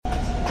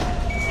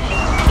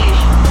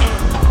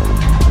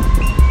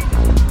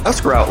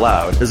Escrow Out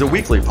Loud is a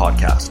weekly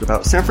podcast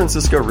about San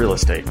Francisco real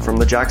estate from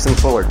the Jackson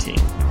Fuller team,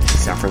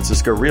 San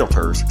Francisco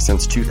Realtors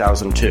since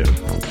 2002.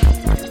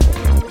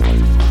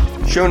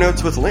 Show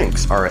notes with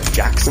links are at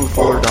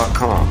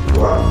jacksonfuller.com.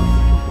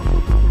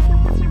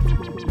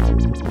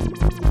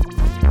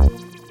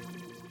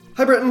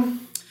 Hi,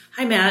 Britton.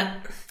 Hi,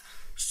 Matt.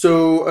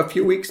 So a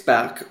few weeks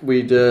back,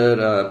 we did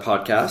a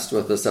podcast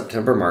with the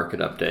September market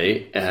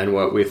update, and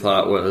what we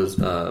thought was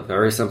a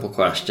very simple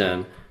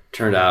question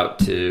turned out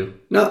to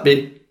not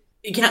be.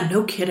 Yeah,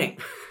 no kidding.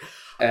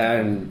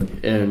 And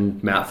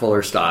in Matt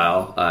Fuller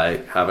style,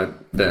 I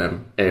haven't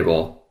been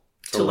able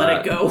to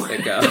let it go.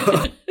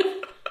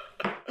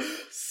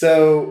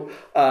 So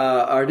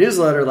our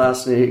newsletter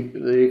last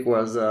week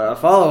was a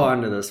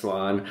follow-on to this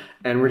one,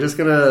 and we're just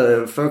going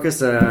to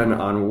focus in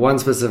on one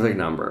specific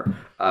number,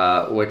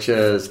 which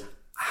is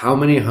how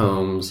many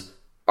homes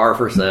are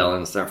for sale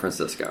in San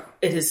Francisco.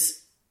 It is.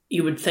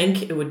 You would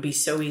think it would be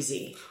so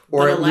easy,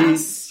 or at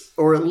least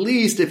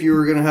if you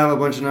were going to have a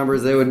bunch of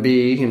numbers, they would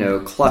be,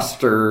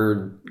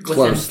 clustered within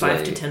closely.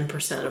 5 to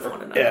 10% of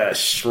one another.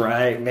 Yes,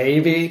 right,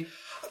 maybe.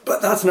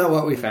 But that's not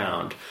what we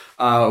found.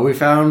 We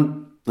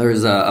found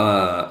there's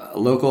a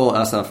local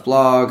SF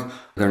blog.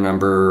 Their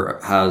number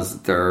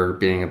has there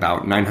being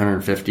about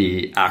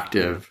 950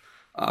 active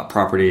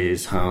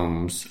properties,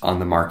 homes on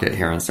the market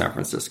here in San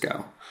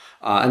Francisco.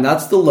 And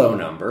that's the low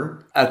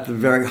number. At the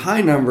very high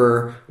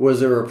number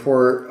was a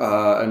report,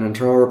 an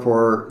internal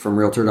report from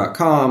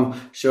Realtor.com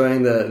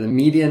showing the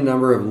median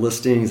number of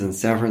listings in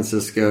San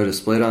Francisco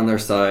displayed on their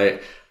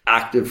site,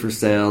 active for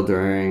sale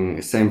during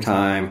the same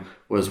time,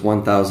 was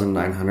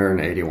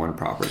 1,981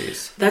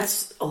 properties.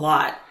 That's a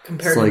lot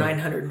compared to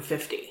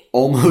 950.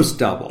 Almost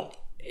double.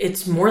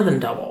 It's more than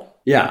double.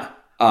 Yeah,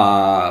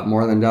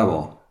 more than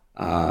double.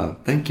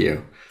 Thank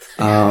you.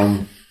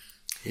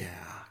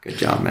 Good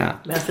job,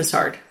 Matt. Math is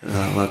hard.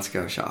 Let's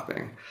go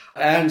shopping.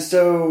 And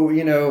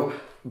so,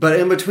 but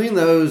in between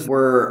those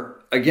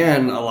were,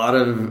 again, a lot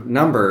of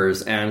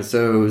numbers. And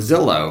so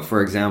Zillow,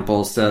 for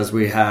example, says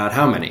we had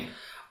how many?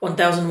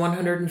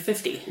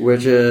 1,150.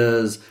 Which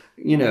is,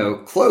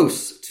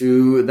 close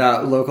to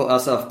that local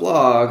SF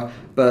blog,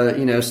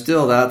 but,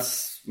 still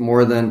that's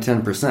more than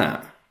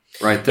 10%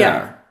 right there,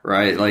 yeah.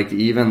 Right? Like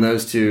even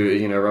those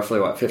two,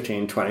 roughly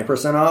 15,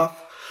 20% off.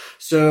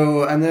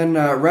 So, and then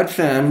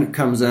Redfin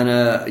comes in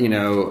at,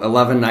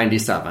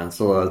 1197.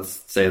 So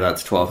let's say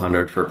that's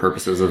 1,200 for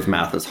purposes of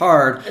math is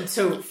hard. And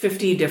so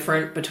 50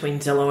 different between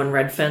Zillow and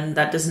Redfin,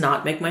 that does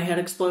not make my head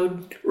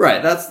explode?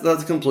 Right,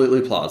 that's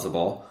completely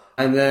plausible.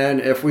 And then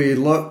if we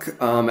look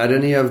at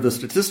any of the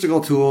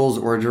statistical tools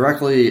or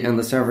directly in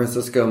the San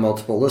Francisco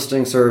Multiple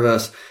Listing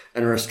Service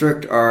and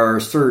restrict our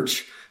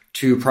search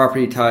to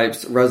property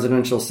types,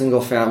 residential,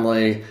 single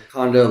family,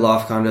 condo,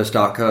 loft condos,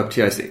 stock co-op,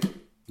 TIC.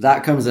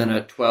 That comes in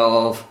at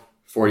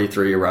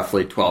 1,243,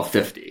 roughly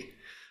 1,250.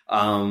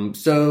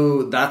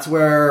 So that's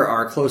where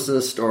our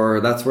closest, or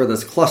that's where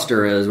this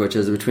cluster is, which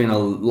is between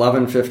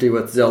 1,150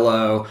 with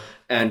Zillow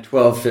and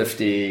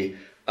 1,250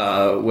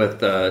 with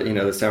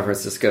the San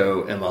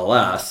Francisco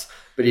MLS.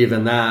 But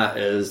even that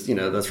is,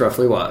 that's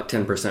roughly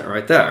 10%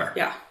 right there.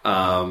 Yeah.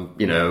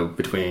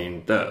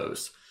 Between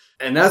those.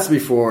 And that's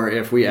before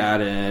if we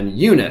add in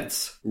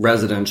units,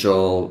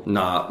 residential,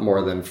 not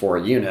more than 4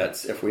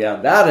 units. If we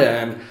add that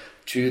in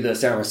to the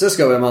San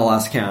Francisco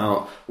MLS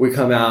count, we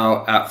come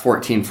out at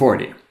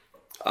 1,440.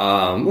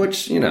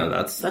 Which,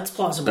 that's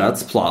plausible.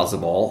 That's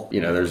plausible.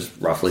 There's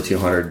roughly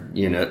 200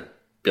 unit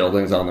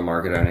buildings on the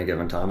market at any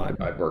given time.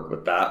 I'd work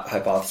with that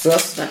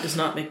hypothesis. That does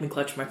not make me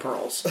clutch my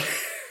pearls.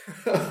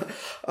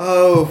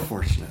 Oh,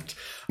 fortunate.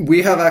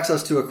 We have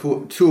access to a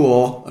cool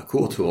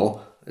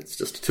tool. It's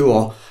just a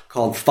tool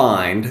called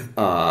Find.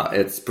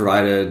 It's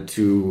provided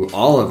to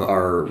all of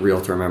our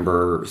Realtor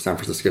member, San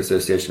Francisco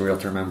Association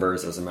Realtor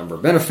members as a member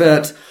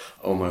benefit.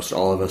 Almost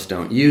all of us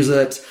don't use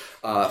it.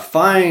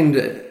 Find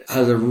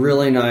has a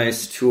really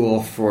nice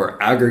tool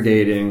for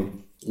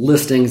aggregating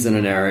listings in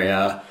an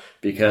area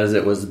because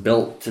it was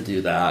built to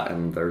do that.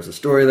 And there's a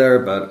story there,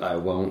 but I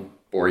won't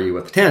bore you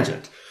with a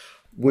tangent.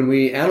 When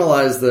we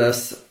analyze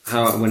this,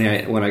 when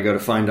I go to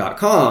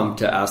find.com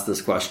to ask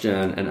this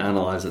question and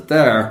analyze it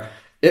there,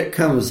 it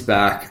comes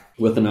back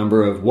with a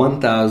number of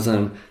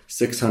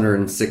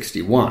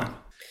 1,661.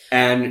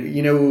 And,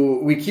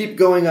 we keep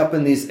going up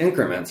in these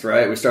increments,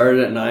 right? We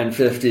started at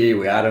 950,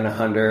 we added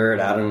 100,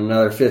 added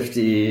another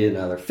 50,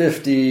 another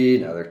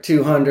 50, another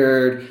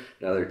 200,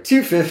 another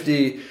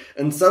 250.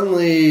 And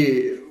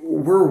suddenly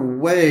we're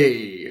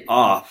way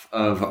off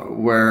of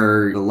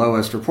where the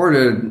lowest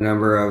reported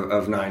number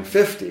of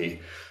 950.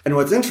 And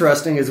what's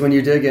interesting is when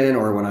you dig in,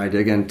 or when I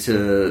dig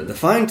into the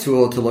Find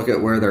tool to look at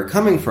where they're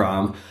coming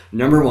from,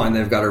 number one,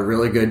 they've got a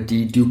really good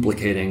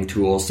deduplicating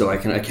tool, so I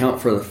can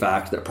account for the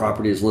fact that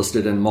properties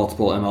listed in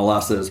multiple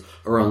MLSs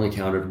are only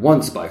counted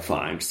once by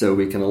Find. So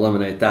we can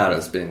eliminate that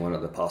as being one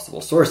of the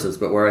possible sources.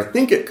 But where I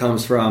think it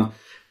comes from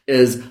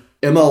is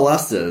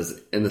MLSs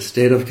in the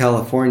state of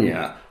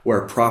California,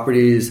 where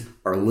properties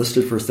are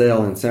listed for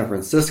sale in San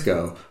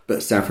Francisco,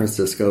 but San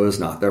Francisco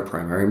is not their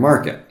primary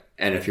market.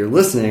 And if you're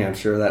listening, I'm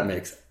sure that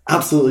makes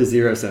absolutely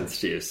 0 cents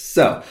to you.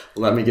 So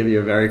let me give you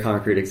a very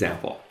concrete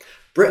example.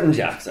 Britton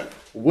Jackson,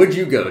 would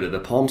you go to the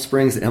Palm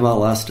Springs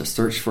MLS to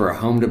search for a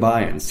home to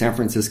buy in San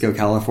Francisco,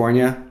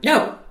 California?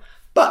 No.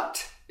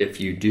 But if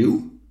you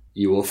do,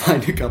 you will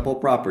find a couple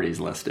properties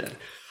listed.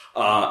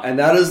 And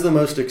that is the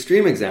most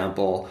extreme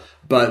example,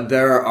 but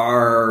there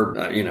are,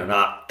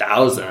 not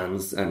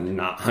thousands and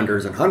not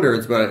hundreds and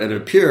hundreds, but it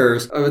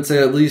appears, I would say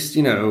at least,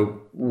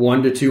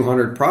 1 to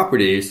 200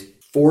 properties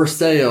for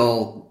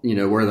sale,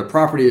 where the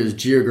property is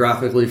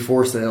geographically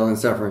for sale in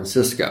San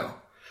Francisco.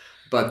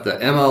 But the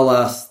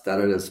MLS that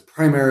it is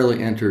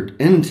primarily entered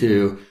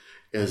into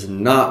is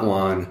not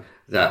one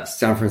that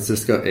San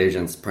Francisco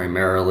agents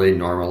primarily,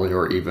 normally,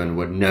 or even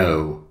would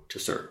know to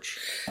search.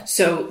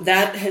 So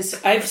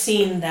I've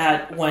seen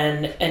that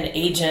when an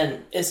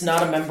agent is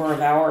not a member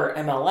of our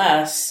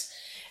MLS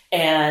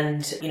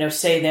and,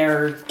 say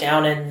they're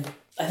down in,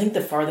 I think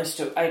the farthest,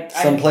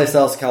 someplace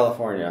else,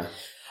 California.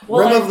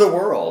 Well, Rim of the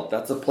World.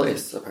 That's a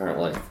place,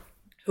 apparently.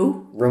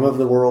 Who? Rim of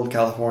the World,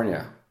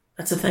 California.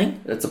 That's a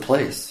thing? It's a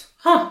place.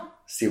 Huh.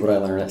 See what I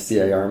learn at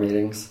CAR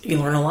meetings? You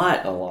learn a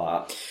lot. A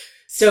lot.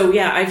 So,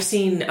 yeah, I've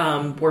seen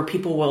where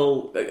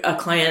a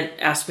client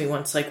asked me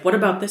once, like, what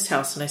about this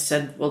house? And I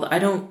said, well,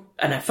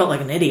 and I felt like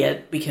an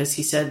idiot because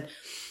he said,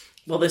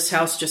 well, this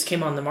house just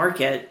came on the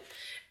market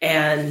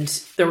and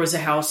there was a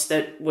house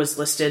that was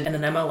listed in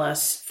an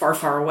MLS far,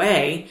 far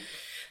away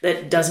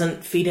that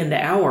doesn't feed into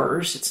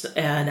ours.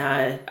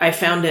 I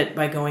found it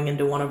by going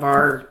into one of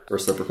our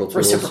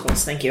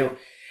reciprocals. Thank you.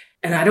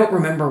 And I don't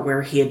remember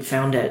where he had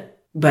found it,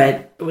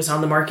 but it was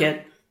on the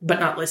market, but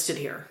not listed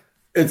here.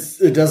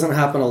 It doesn't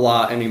happen a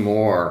lot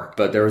anymore,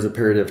 but there was a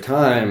period of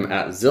time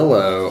at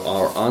Zillow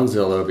or on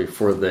Zillow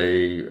before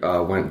they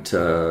went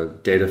to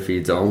data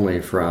feeds only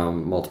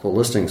from multiple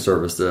listing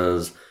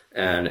services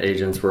and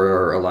agents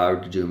were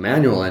allowed to do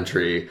manual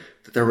entry.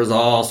 There was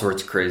all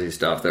sorts of crazy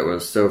stuff that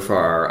was so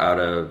far out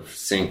of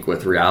sync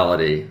with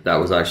reality that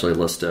was actually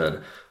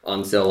listed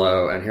on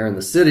Zillow. And here in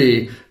the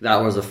city, that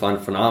was a fun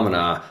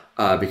phenomena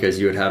because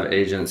you would have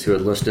agents who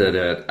had listed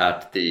it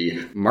at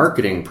the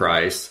marketing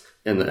price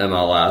in the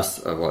MLS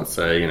of, let's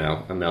say,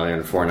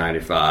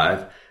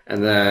 $1,495,000.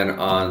 And then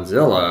on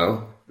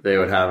Zillow, they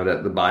would have it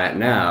at the buy it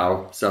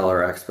now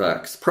seller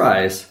expects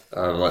price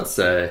of, let's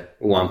say,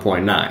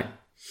 1.9.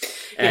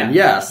 And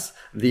yes,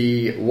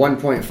 the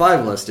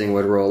 1.5 listing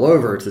would roll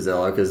over to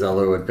Zillow because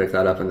Zillow would pick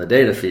that up in the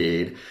data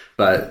feed.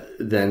 But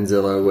then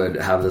Zillow would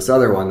have this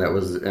other one that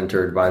was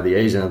entered by the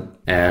agent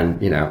and,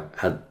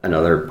 had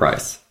another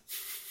price.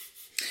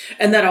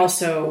 And that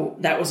was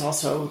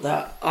also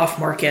the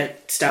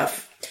off-market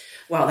stuff.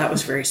 Wow, that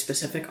was very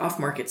specific.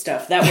 Off-market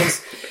stuff.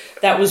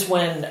 That was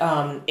when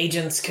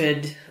agents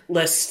could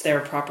list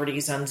their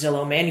properties on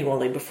Zillow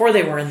manually before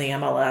they were in the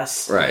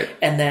MLS. Right.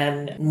 And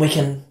then we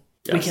can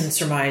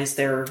surmise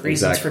their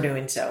reasons for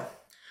doing so.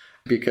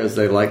 Because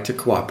they like to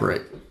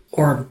cooperate.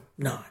 Or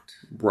not.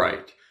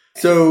 Right.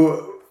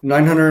 So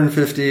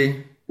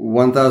 950,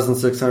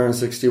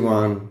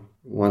 1,661,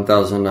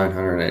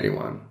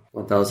 1,981,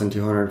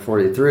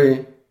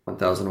 1,243,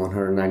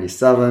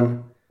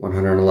 1,197,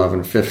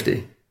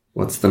 111.50.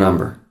 What's the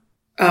number?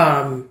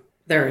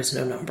 There is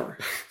no number.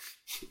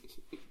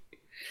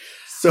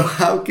 So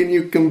how can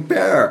you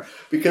compare?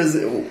 Because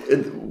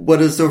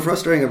what is so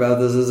frustrating about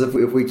this is if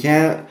we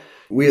can't,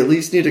 we at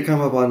least need to come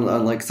up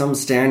on like some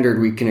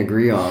standard we can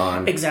agree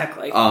on.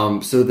 Exactly.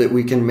 So that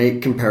we can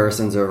make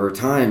comparisons over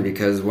time.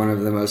 Because one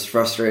of the most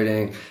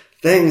frustrating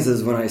things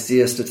is when I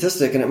see a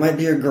statistic, and it might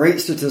be a great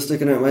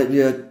statistic and it might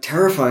be a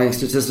terrifying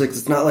statistic.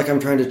 It's not like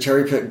I'm trying to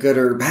cherry pick good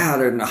or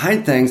bad or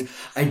hide things.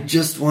 I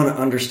just want to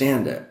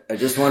understand it. I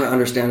just want to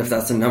understand if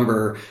that's a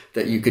number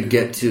that you could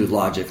get to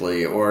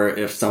logically or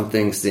if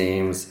something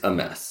seems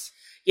amiss.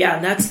 Yeah,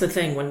 and that's the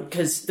thing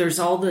because there's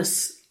all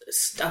this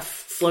stuff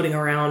floating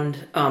around,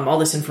 all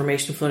this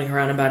information floating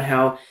around about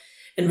how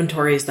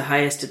inventory is the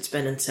highest it's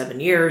been in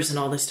 7 years and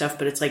all this stuff.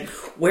 But it's like,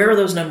 where are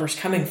those numbers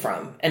coming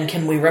from? And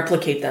can we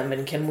replicate them?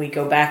 And can we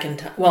go back in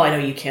time? Well, I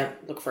know you can't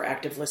look for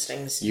active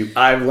listings.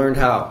 I've learned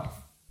how.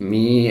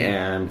 Me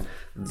and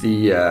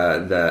the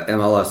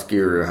MLS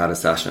guru had a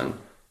session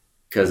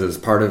because as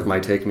part of my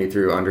take me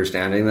through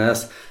understanding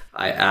this,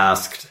 I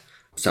asked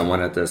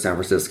someone at the San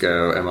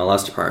Francisco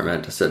MLS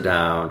department to sit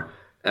down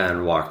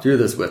and walk through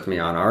this with me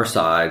on our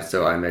side.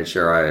 So I made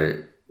sure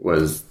I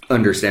was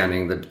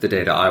understanding the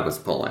data I was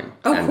pulling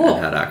and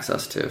had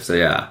access to. So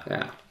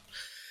yeah.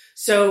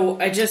 So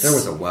there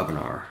was a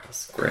webinar.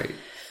 It's great.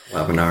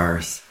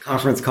 Webinars.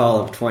 Conference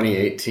call of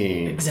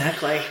 2018.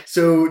 Exactly.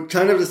 So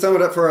kind of to sum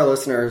it up for our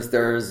listeners,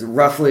 there's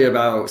roughly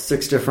about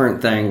 6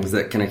 different things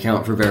that can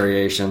account for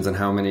variations and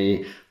how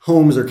many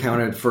homes are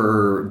counted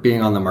for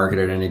being on the market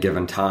at any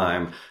given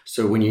time.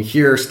 So when you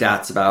hear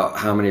stats about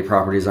how many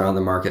properties are on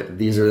the market,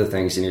 these are the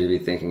things you need to be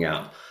thinking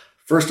out.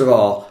 First of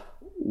all,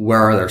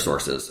 where are their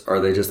sources? Are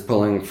they just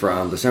pulling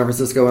from the San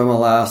Francisco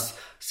MLS,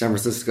 San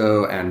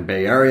Francisco and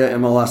Bay Area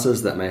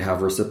MLSs that may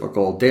have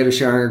reciprocal data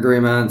sharing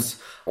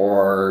agreements,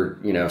 or,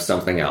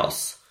 something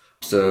else?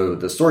 So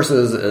the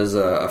sources is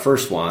a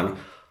first one.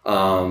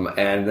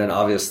 And then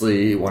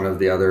obviously one of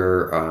the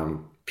other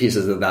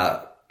pieces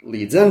that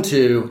leads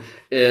into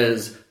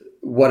is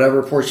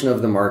whatever portion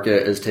of the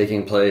market is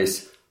taking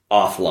place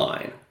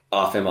offline,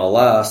 off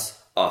MLS,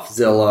 off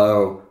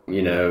Zillow.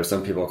 You know,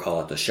 some people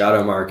call it the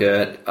shadow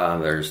market.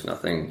 There's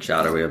nothing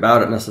shadowy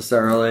about it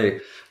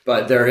necessarily.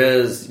 But there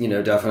is, you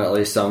know,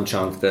 definitely some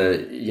chunk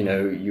that, you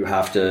know, you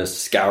have to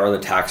scour the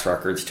tax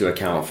records to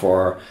account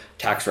for.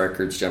 Tax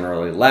records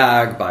generally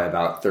lag by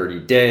about 30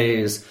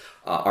 days.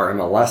 Our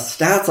MLS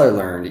stats, I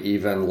learned,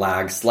 even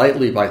lag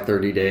slightly by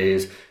 30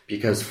 days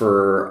because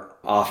for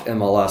off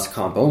MLS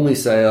comp-only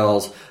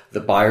sales,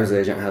 the buyer's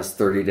agent has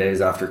 30 days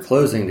after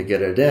closing to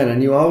get it in.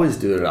 And you always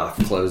do it off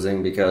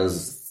closing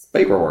because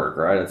paperwork,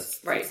 right? It's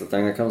the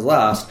thing that comes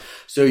last.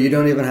 So you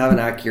don't even have an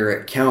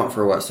accurate count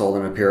for what sold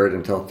in a period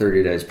until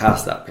 30 days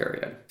past that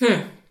period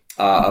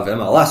of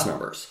MLS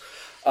numbers.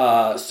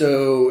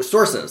 So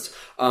sources.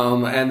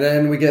 And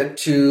then we get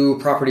to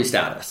property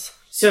status.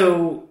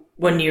 So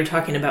when you're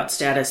talking about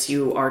status,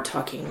 you are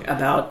talking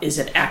about, is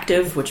it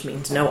active, which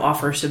means no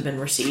offers have been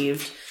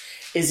received?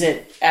 Is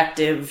it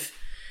active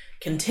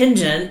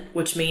contingent,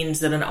 which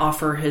means that an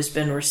offer has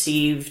been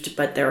received,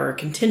 but there are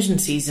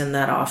contingencies in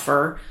that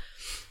offer?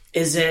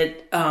 Is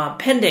it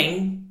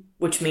pending,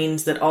 which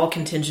means that all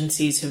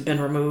contingencies have been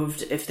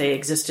removed if they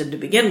existed to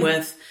begin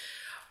with?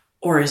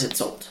 Or is it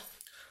sold?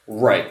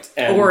 Right.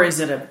 Or is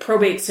it a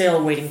probate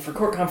sale waiting for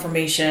court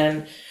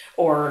confirmation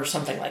or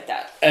something like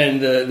that? And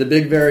the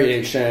big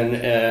variation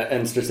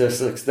in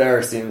statistics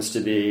there seems to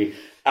be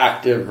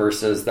active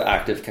versus the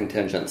active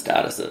contingent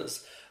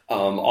statuses.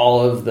 All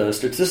of the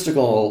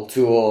statistical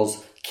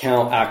tools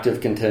count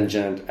active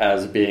contingent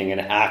as being an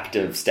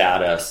active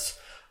status,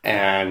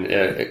 and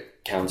it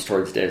counts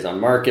towards days on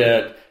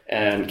market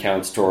and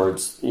counts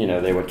towards, you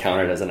know, they would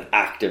count it as an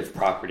active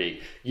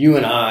property. You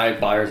and I,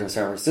 buyers in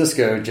San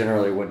Francisco,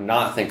 generally would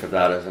not think of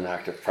that as an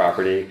active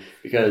property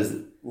because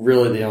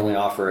really the only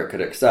offer it could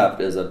accept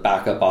is a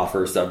backup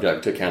offer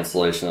subject to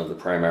cancellation of the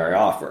primary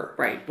offer.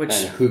 Right. And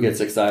who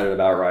gets excited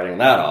about writing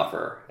that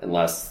offer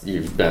unless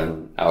you've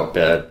been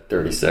outbid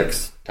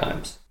 36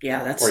 times?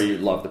 Yeah, or you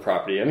love the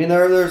property. I mean,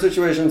 there are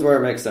situations where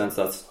it makes sense.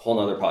 That's a whole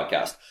nother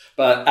podcast.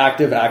 But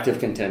active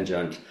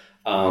contingent,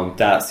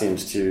 that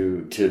seems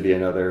to be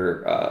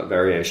another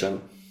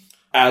variation.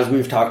 As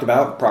we've talked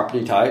about,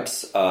 property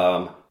types,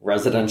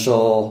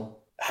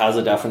 residential has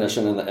a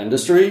definition in the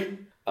industry,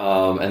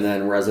 and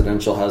then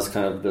residential has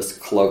kind of this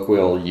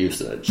colloquial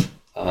usage,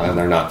 and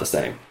they're not the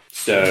same.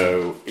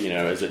 So, you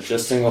know, is it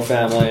just single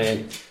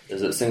family?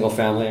 Is it single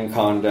family and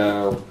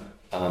condo?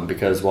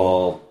 Because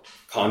while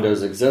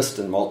condos exist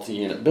in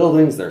multi-unit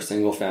buildings, they're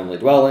single family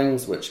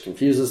dwellings, which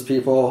confuses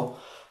people.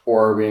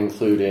 Or are we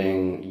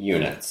including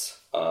units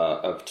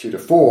of 2 to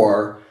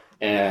 4?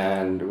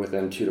 And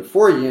within 2 to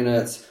 4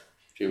 units,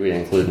 do we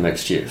include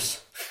mixed use?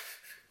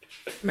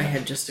 My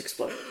head just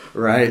exploded.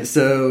 Right.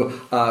 So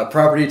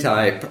property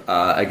type,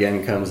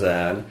 again, comes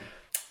in.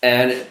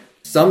 And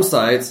some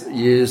sites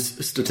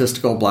use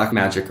statistical black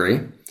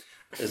magicry.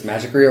 Is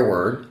magicry a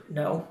word?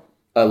 No.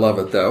 I love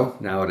it, though.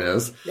 Now it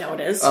is. Now it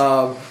is.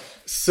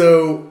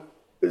 So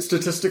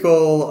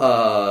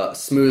statistical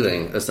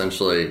smoothing,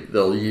 essentially.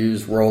 They'll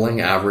use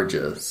rolling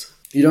averages.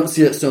 You don't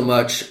see it so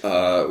much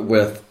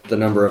with the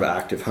number of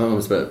active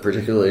homes, but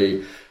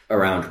particularly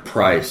around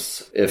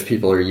price. If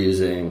people are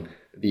using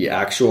the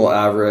actual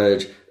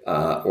average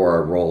or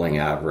a rolling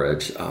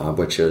average,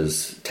 which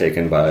is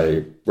taken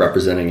by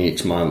representing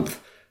each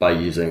month by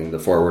using the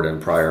forward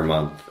and prior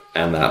month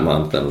and that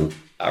month and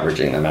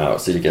averaging them out.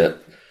 So you get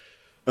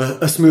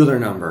a smoother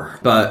number,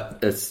 but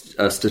it's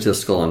a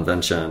statistical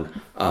invention,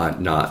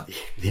 not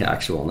the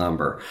actual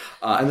number.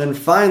 And then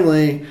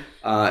finally,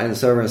 in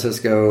San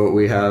Francisco,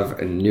 we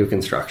have new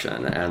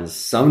construction, and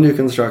some new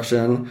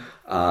construction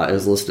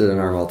is listed in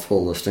our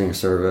multiple listing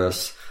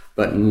service,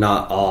 but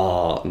not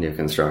all new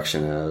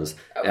construction is.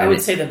 I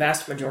would say the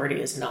vast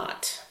majority is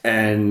not.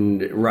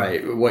 And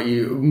right,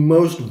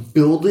 most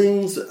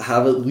buildings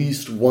have at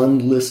least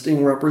one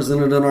listing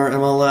represented in our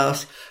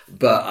MLS,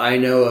 but I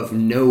know of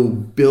no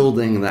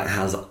building that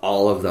has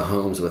all of the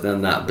homes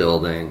within that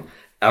building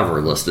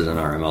ever listed in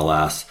our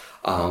MLS.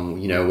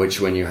 Which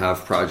when you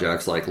have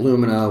projects like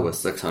Lumina with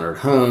 600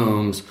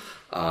 homes,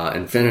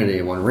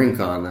 Infinity, One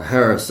Rincon, the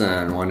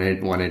Harrison,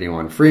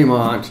 181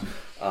 Fremont,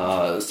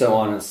 so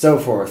on and so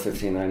forth,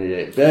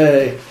 1598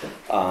 Bay,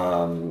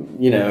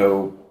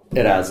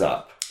 it adds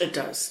up. It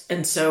does.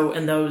 And so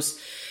in those,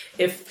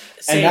 and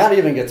that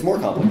even gets more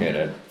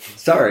complicated.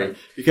 Sorry,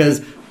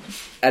 because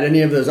at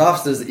any of those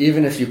offices,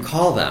 even if you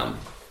call them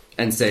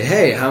and say,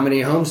 hey, how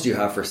many homes do you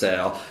have for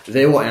sale?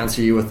 They will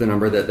answer you with the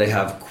number that they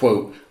have,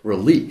 quote,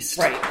 released.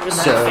 Right.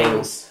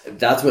 So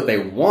that's what they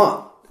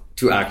want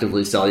to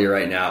actively sell you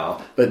right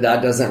now, but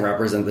that doesn't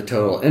represent the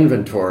total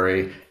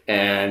inventory.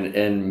 And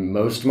in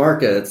most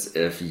markets,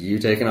 if you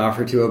take an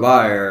offer to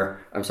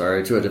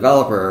to a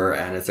developer,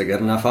 and it's a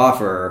good enough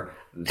offer,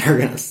 they're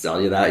going to sell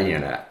you that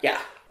unit. Yeah.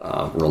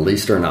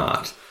 Released or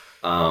not.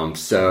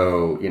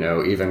 So,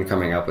 even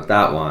coming up with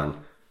that one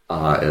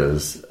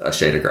is a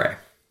shade of gray.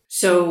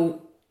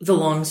 So The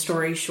long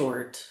story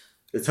short,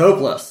 it's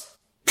hopeless.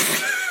 The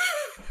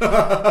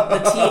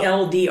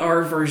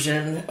TLDR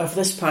version of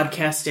this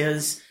podcast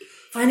is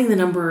finding the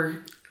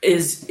number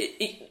is,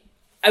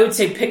 I would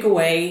say, pick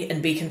away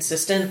and be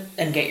consistent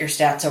and get your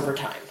stats over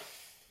time.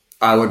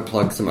 I would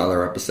plug some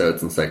other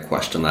episodes and say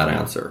question that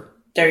answer.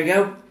 There you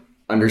go.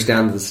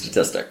 Understand the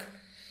statistic.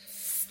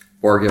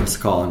 Or give us a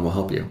call and we'll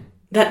help you.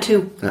 That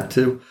too. That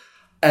too.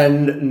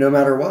 And no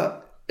matter what,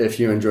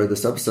 if you enjoyed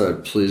this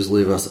episode, please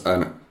leave us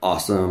an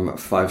awesome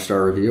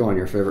 5-star review on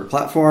your favorite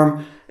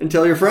platform and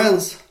tell your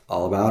friends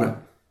all about it.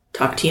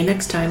 Talk to you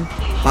next time.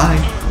 Bye.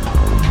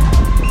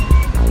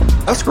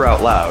 Escrow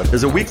Out Loud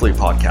is a weekly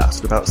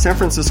podcast about San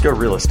Francisco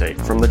real estate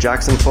from the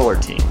Jackson Fuller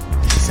team,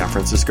 San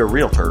Francisco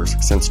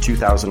Realtors since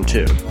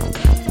 2002.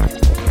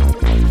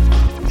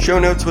 Show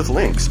notes with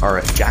links are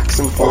at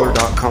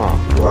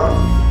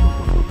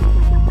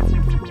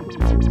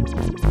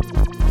jacksonfuller.com.